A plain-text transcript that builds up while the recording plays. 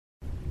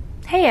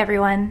Hey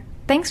everyone,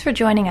 thanks for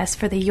joining us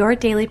for the Your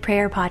Daily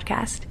Prayer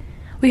podcast.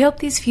 We hope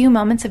these few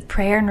moments of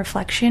prayer and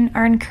reflection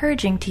are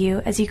encouraging to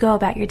you as you go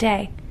about your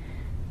day.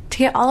 To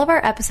get all of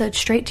our episodes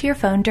straight to your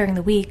phone during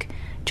the week,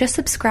 just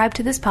subscribe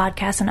to this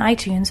podcast on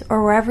iTunes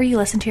or wherever you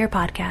listen to your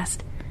podcast.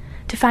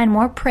 To find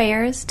more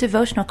prayers,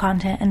 devotional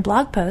content, and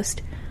blog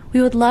posts,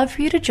 we would love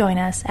for you to join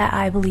us at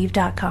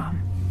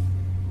ibelieve.com.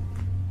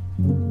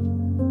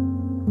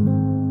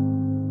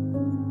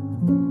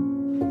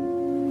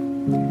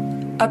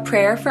 A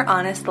Prayer for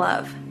Honest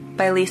Love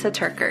by Lisa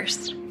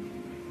TerKeurst.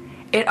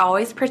 It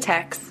always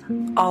protects,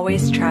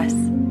 always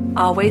trusts,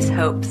 always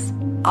hopes,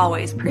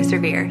 always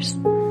perseveres.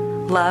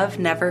 Love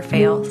never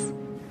fails.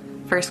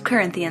 1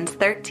 Corinthians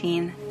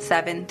 13,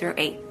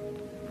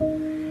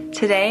 7-8.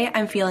 Today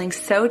I'm feeling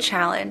so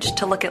challenged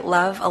to look at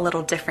love a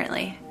little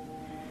differently.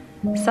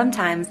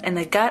 Sometimes in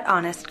the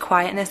gut-honest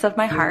quietness of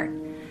my heart,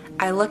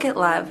 I look at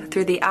love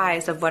through the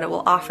eyes of what it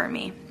will offer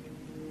me.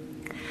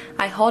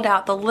 I hold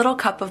out the little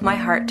cup of my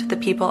heart to the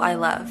people I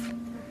love.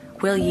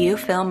 Will you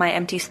fill my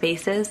empty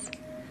spaces?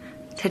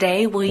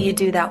 Today, will you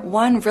do that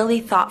one really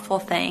thoughtful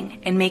thing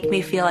and make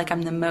me feel like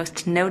I'm the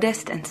most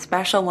noticed and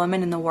special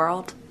woman in the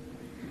world?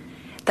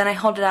 Then I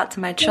hold it out to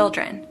my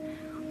children.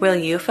 Will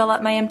you fill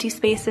up my empty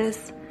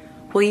spaces?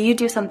 Will you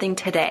do something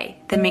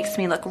today that makes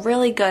me look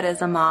really good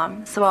as a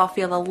mom so I'll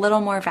feel a little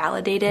more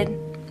validated?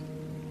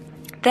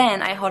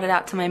 Then I hold it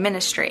out to my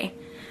ministry.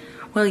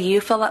 Will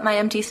you fill up my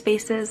empty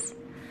spaces?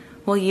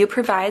 Will you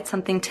provide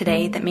something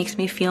today that makes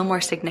me feel more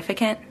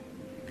significant?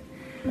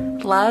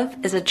 Love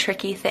is a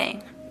tricky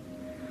thing.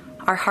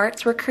 Our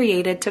hearts were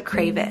created to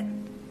crave it.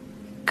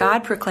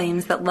 God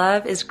proclaims that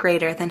love is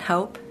greater than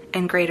hope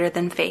and greater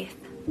than faith.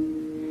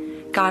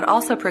 God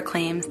also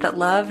proclaims that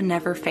love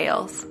never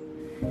fails.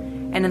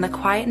 And in the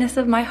quietness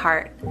of my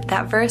heart,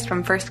 that verse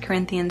from 1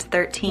 Corinthians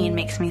 13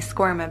 makes me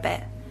squirm a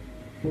bit.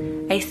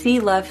 I see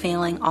love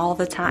failing all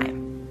the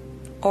time.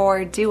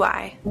 Or do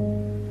I?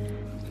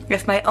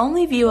 If my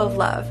only view of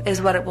love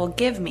is what it will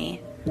give me,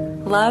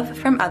 love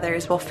from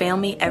others will fail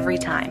me every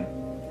time.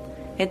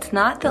 It's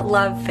not that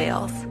love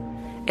fails,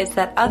 it's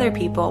that other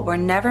people were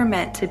never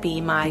meant to be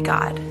my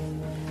God.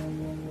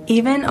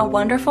 Even a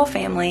wonderful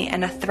family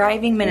and a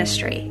thriving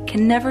ministry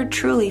can never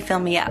truly fill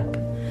me up,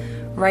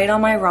 right all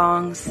my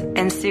wrongs,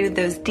 and soothe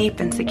those deep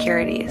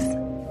insecurities.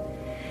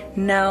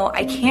 No,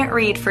 I can't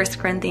read 1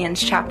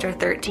 Corinthians chapter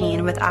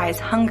 13 with eyes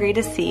hungry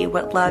to see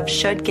what love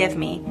should give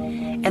me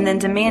and then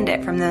demand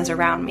it from those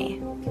around me.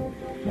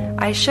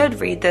 I should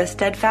read those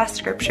steadfast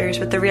scriptures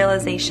with the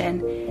realization,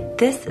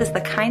 this is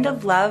the kind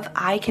of love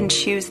I can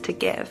choose to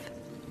give.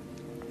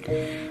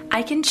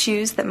 I can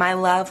choose that my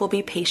love will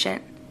be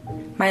patient.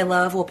 My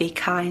love will be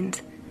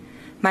kind.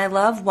 My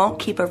love won't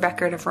keep a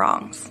record of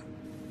wrongs.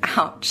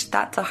 Ouch,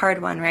 that's a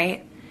hard one,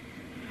 right?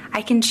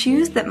 I can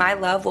choose that my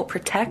love will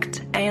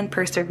protect and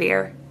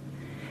persevere.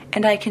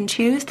 And I can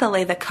choose to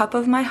lay the cup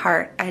of my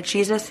heart at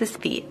Jesus'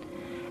 feet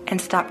and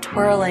stop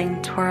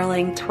twirling,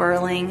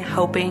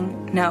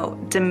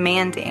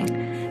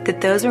 demanding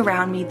that those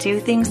around me do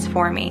things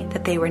for me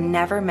that they were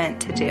never meant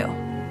to do.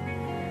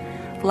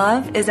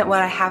 Love isn't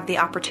what I have the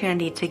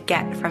opportunity to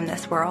get from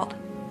this world.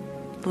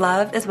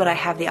 Love is what I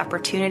have the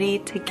opportunity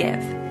to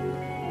give.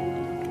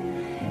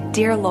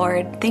 Dear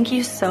Lord, thank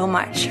you so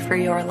much for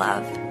your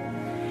love.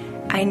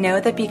 I know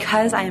that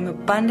because I am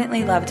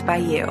abundantly loved by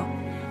you,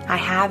 I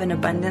have an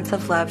abundance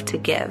of love to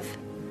give.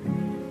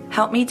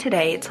 Help me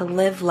today to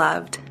live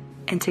loved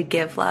and to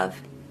give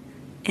love.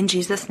 In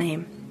Jesus'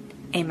 name,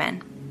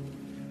 amen.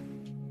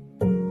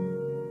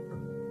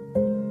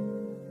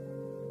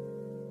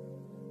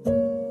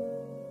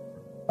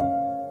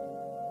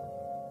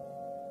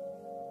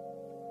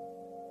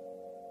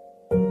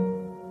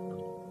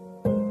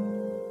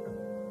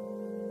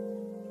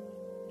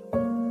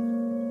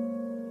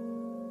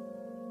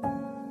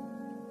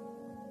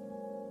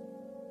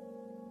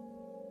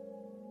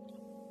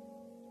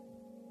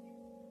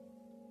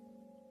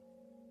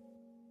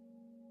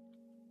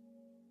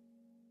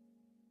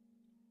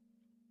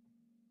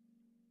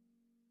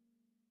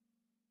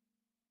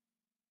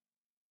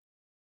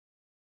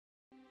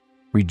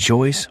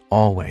 Rejoice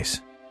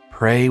always.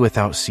 Pray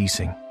without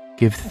ceasing.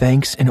 Give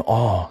thanks in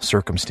all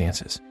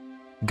circumstances.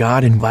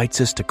 God invites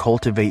us to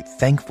cultivate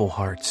thankful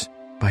hearts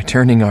by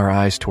turning our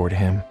eyes toward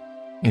Him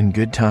in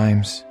good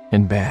times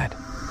and bad.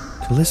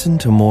 To listen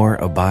to more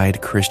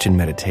Abide Christian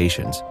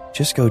meditations,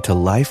 just go to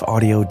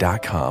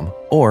lifeaudio.com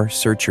or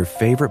search your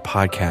favorite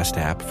podcast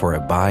app for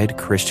Abide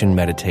Christian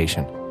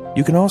Meditation.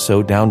 You can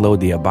also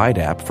download the Abide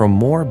app for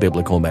more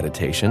biblical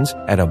meditations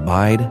at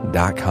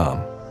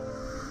abide.com.